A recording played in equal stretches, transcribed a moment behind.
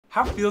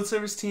How field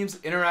service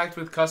teams interact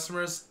with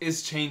customers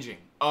is changing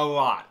a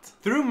lot.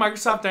 Through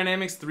Microsoft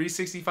Dynamics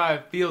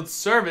 365 Field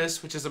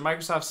Service, which is a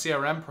Microsoft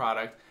CRM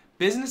product,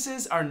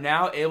 businesses are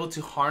now able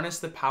to harness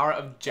the power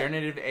of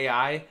generative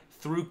AI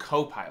through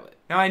Copilot.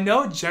 Now, I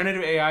know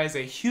generative AI is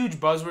a huge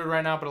buzzword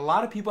right now, but a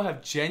lot of people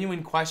have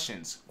genuine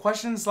questions.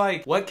 Questions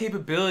like, what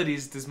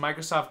capabilities does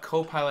Microsoft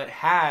Copilot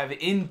have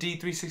in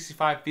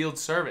D365 Field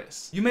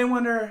Service? You may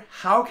wonder,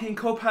 how can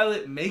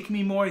Copilot make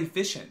me more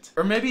efficient?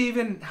 Or maybe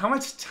even, how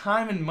much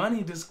time and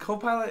money does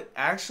Copilot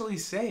actually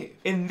save?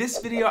 In this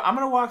video, I'm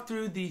gonna walk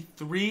through the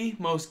 3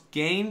 most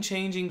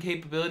game-changing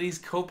capabilities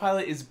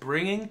Copilot is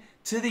bringing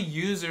to the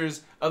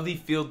users of the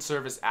Field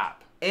Service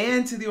app,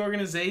 and to the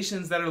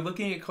organizations that are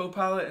looking at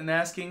Copilot and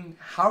asking,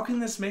 how can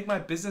this make my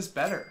business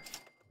better?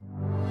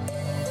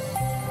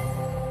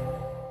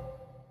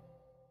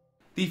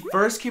 The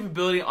first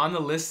capability on the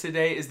list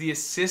today is the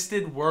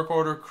assisted work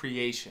order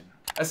creation.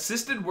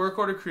 Assisted work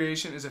order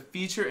creation is a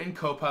feature in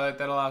Copilot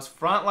that allows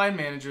frontline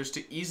managers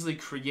to easily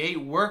create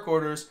work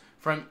orders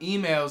from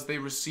emails they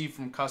receive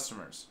from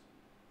customers.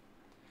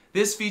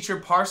 This feature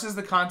parses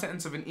the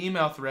contents of an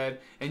email thread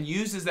and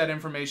uses that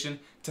information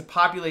to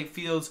populate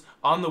fields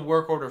on the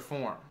work order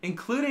form,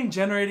 including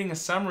generating a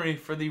summary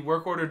for the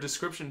work order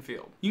description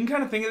field. You can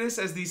kind of think of this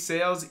as the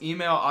sales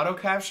email auto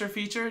capture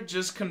feature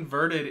just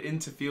converted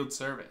into field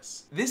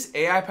service. This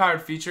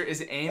AI-powered feature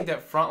is aimed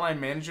at frontline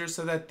managers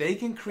so that they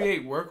can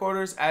create work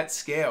orders at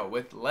scale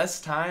with less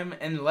time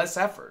and less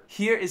effort.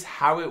 Here is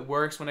how it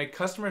works when a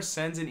customer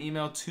sends an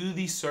email to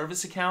the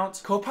service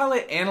account.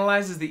 Copilot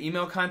analyzes the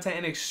email content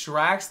and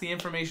extracts the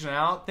information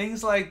out,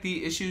 things like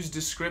the issue's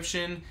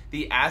description,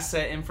 the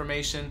asset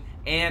information,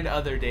 and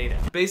other data.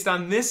 Based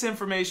on this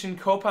information,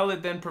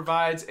 Copilot then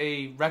provides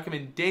a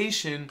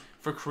recommendation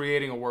for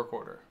creating a work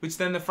order, which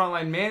then the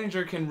frontline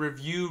manager can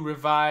review,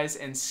 revise,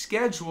 and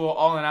schedule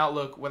all in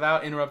Outlook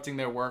without interrupting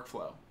their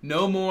workflow.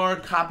 No more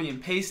copy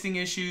and pasting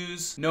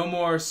issues, no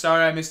more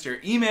sorry I missed your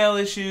email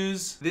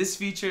issues. This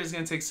feature is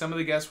going to take some of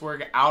the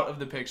guesswork out of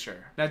the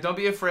picture. Now, don't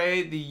be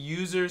afraid, the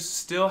users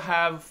still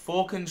have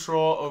full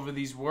control over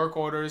these work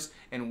orders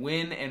and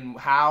when and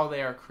how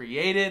they are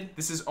created.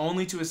 This is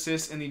only to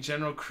assist in the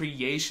general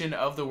creation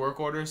of the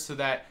work orders so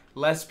that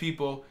less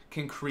people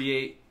can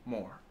create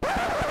more.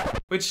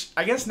 Which,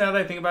 I guess now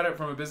that I think about it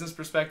from a business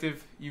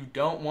perspective, you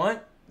don't want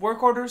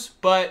work orders,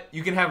 but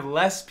you can have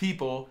less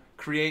people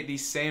create the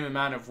same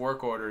amount of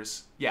work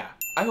orders. Yeah,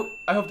 I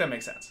hope that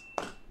makes sense.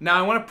 Now,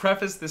 I want to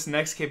preface this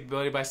next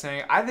capability by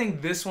saying I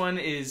think this one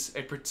is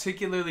a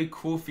particularly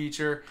cool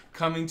feature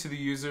coming to the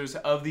users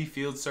of the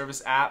Field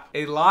Service app.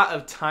 A lot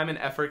of time and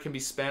effort can be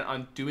spent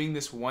on doing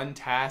this one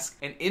task,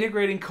 and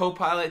integrating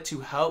Copilot to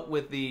help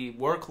with the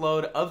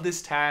workload of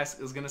this task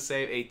is going to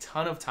save a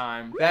ton of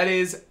time. That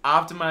is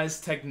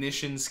optimized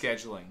technician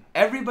scheduling.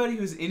 Everybody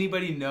who's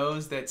anybody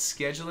knows that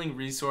scheduling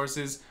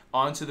resources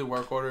onto the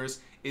work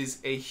orders is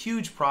a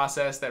huge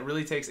process that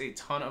really takes a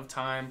ton of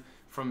time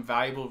from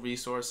valuable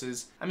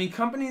resources. I mean,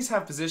 companies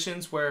have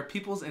positions where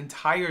people's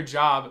entire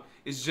job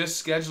is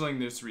just scheduling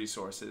those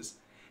resources.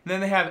 And then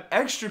they have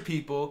extra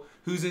people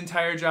whose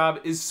entire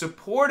job is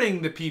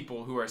supporting the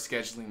people who are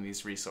scheduling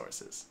these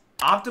resources.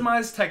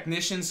 Optimized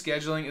technician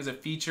scheduling is a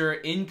feature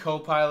in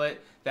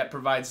Copilot that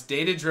provides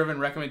data-driven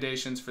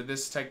recommendations for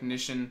this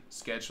technician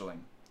scheduling.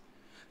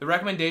 The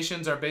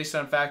recommendations are based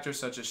on factors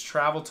such as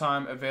travel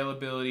time,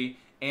 availability,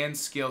 and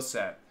skill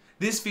set.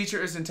 This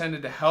feature is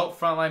intended to help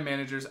frontline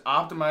managers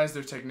optimize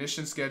their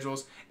technician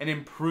schedules and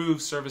improve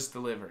service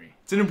delivery.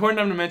 It's an important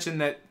time to mention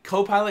that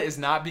Copilot is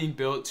not being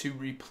built to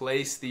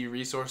replace the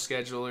resource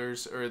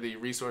schedulers or the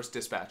resource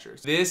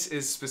dispatchers. This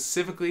is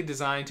specifically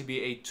designed to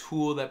be a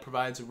tool that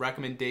provides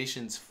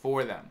recommendations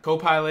for them.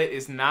 Copilot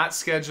is not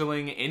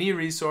scheduling any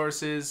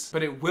resources,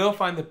 but it will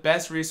find the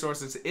best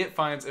resources it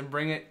finds and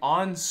bring it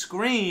on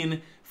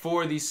screen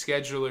for the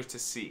scheduler to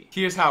see.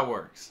 Here's how it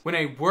works. When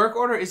a work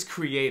order is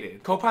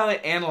created,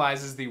 Copilot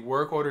analyzes the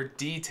work order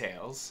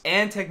details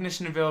and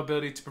technician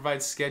availability to provide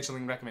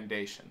scheduling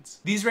recommendations.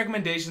 These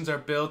recommendations are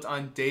built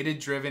on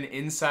data-driven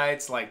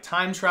insights like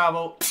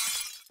travel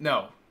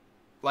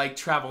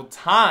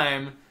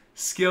time,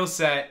 skill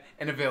set,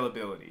 and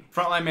availability.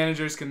 Frontline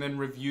managers can then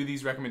review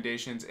these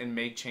recommendations and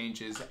make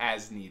changes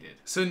as needed.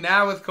 So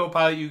now with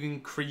Copilot, you can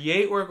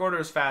create work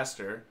orders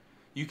faster,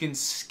 you can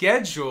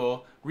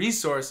schedule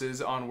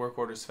resources on work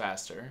orders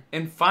faster.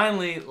 And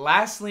finally,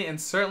 lastly, and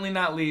certainly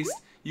not least,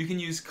 you can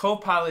use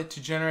Copilot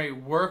to generate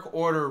work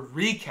order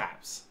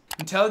recaps.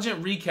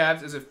 Intelligent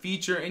Recaps is a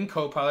feature in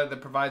Copilot that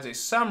provides a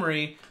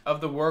summary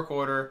of the work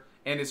order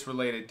and its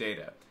related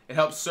data. It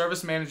helps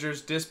service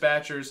managers,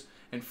 dispatchers,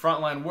 and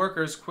frontline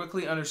workers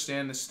quickly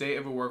understand the state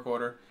of a work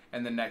order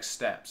and the next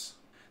steps.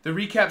 The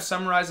recap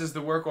summarizes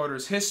the work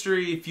order's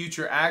history,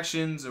 future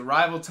actions,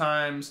 arrival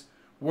times,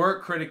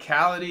 work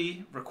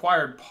criticality,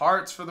 required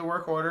parts for the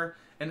work order,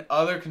 and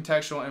other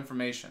contextual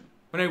information.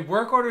 When a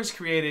work order is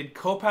created,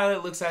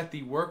 Copilot looks at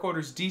the work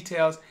order's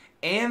details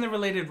and the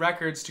related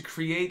records to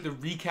create the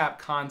recap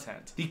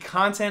content. The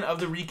content of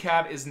the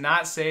recap is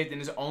not saved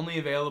and is only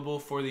available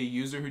for the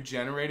user who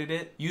generated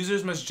it.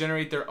 Users must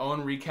generate their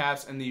own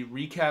recaps, and the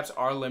recaps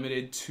are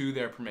limited to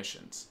their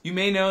permissions. You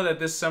may know that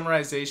this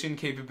summarization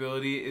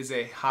capability is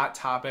a hot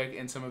topic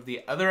in some of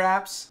the other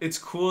apps. It's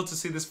cool to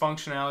see this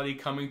functionality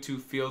coming to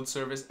field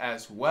service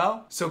as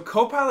well. So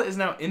Copilot is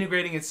now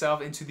integrating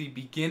itself into the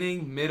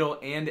beginning, middle,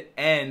 and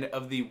end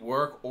of the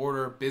work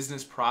order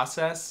business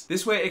process.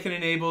 This way it can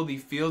enable the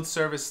field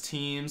service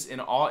teams in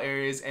all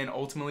areas and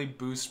ultimately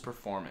boost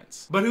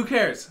performance. But who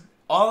cares?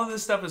 All of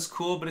this stuff is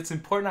cool, but it's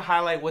important to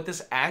highlight what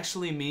this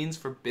actually means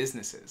for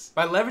businesses.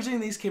 By leveraging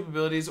these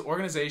capabilities,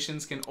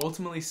 organizations can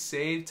ultimately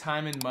save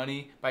time and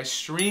money by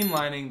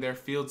streamlining their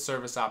field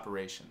service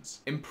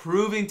operations,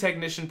 improving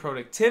technician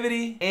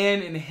productivity,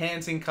 and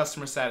enhancing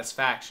customer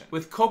satisfaction.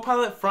 With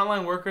Copilot,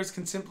 frontline workers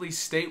can simply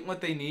state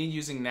what they need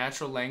using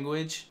natural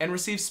language and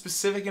receive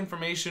specific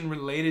information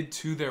related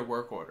to their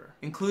work order,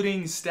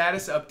 including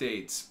status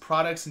updates,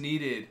 products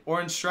needed,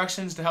 or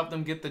instructions to help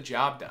them get the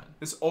job done.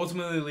 This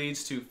ultimately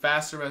leads to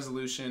faster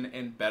resolution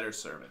and better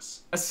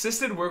service.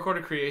 Assisted work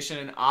order creation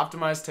and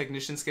optimized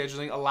technician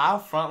scheduling allow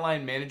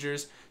frontline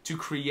managers to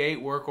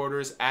create work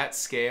orders at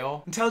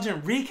scale.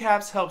 Intelligent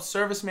recaps help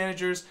service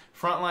managers,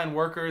 frontline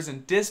workers,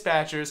 and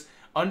dispatchers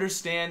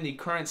understand the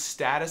current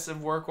status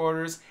of work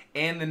orders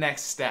and the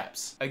next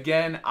steps.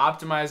 Again,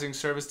 optimizing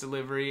service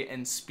delivery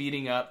and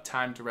speeding up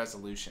time to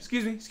resolution.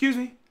 Excuse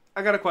me,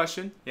 I got a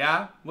question.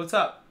 Yeah, what's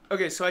up?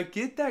 Okay, so I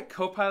get that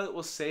Copilot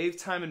will save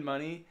time and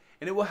money,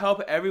 and it will help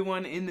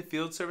everyone in the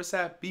field service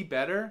app be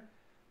better,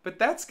 but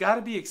that's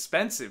gotta be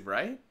expensive,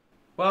 right?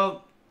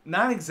 Well,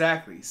 not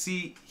exactly.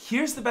 See,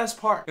 here's the best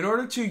part. In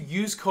order to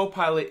use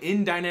Copilot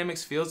in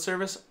Dynamics Field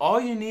Service,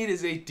 all you need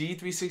is a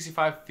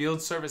D365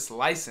 Field Service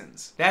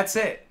license. That's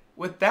it.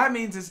 What that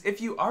means is if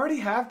you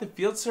already have the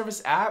field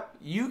service app,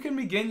 you can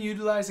begin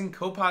utilizing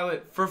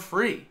Copilot for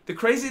free. The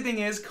crazy thing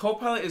is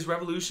Copilot is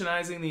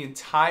revolutionizing the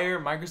entire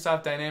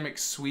Microsoft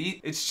Dynamics suite.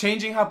 It's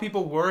changing how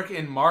people work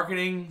in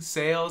marketing,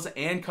 sales,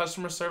 and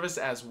customer service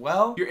as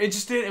well. If you're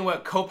interested in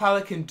what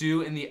Copilot can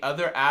do in the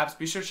other apps,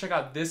 be sure to check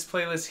out this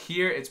playlist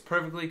here. It's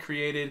perfectly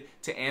created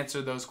to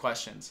answer those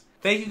questions.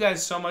 Thank you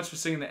guys so much for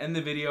sitting to the end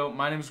of the video.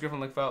 My name is Griffin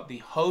Lickfeld, the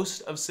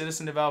host of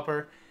Citizen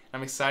Developer.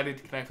 I'm excited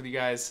to connect with you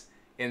guys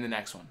in the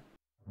next one.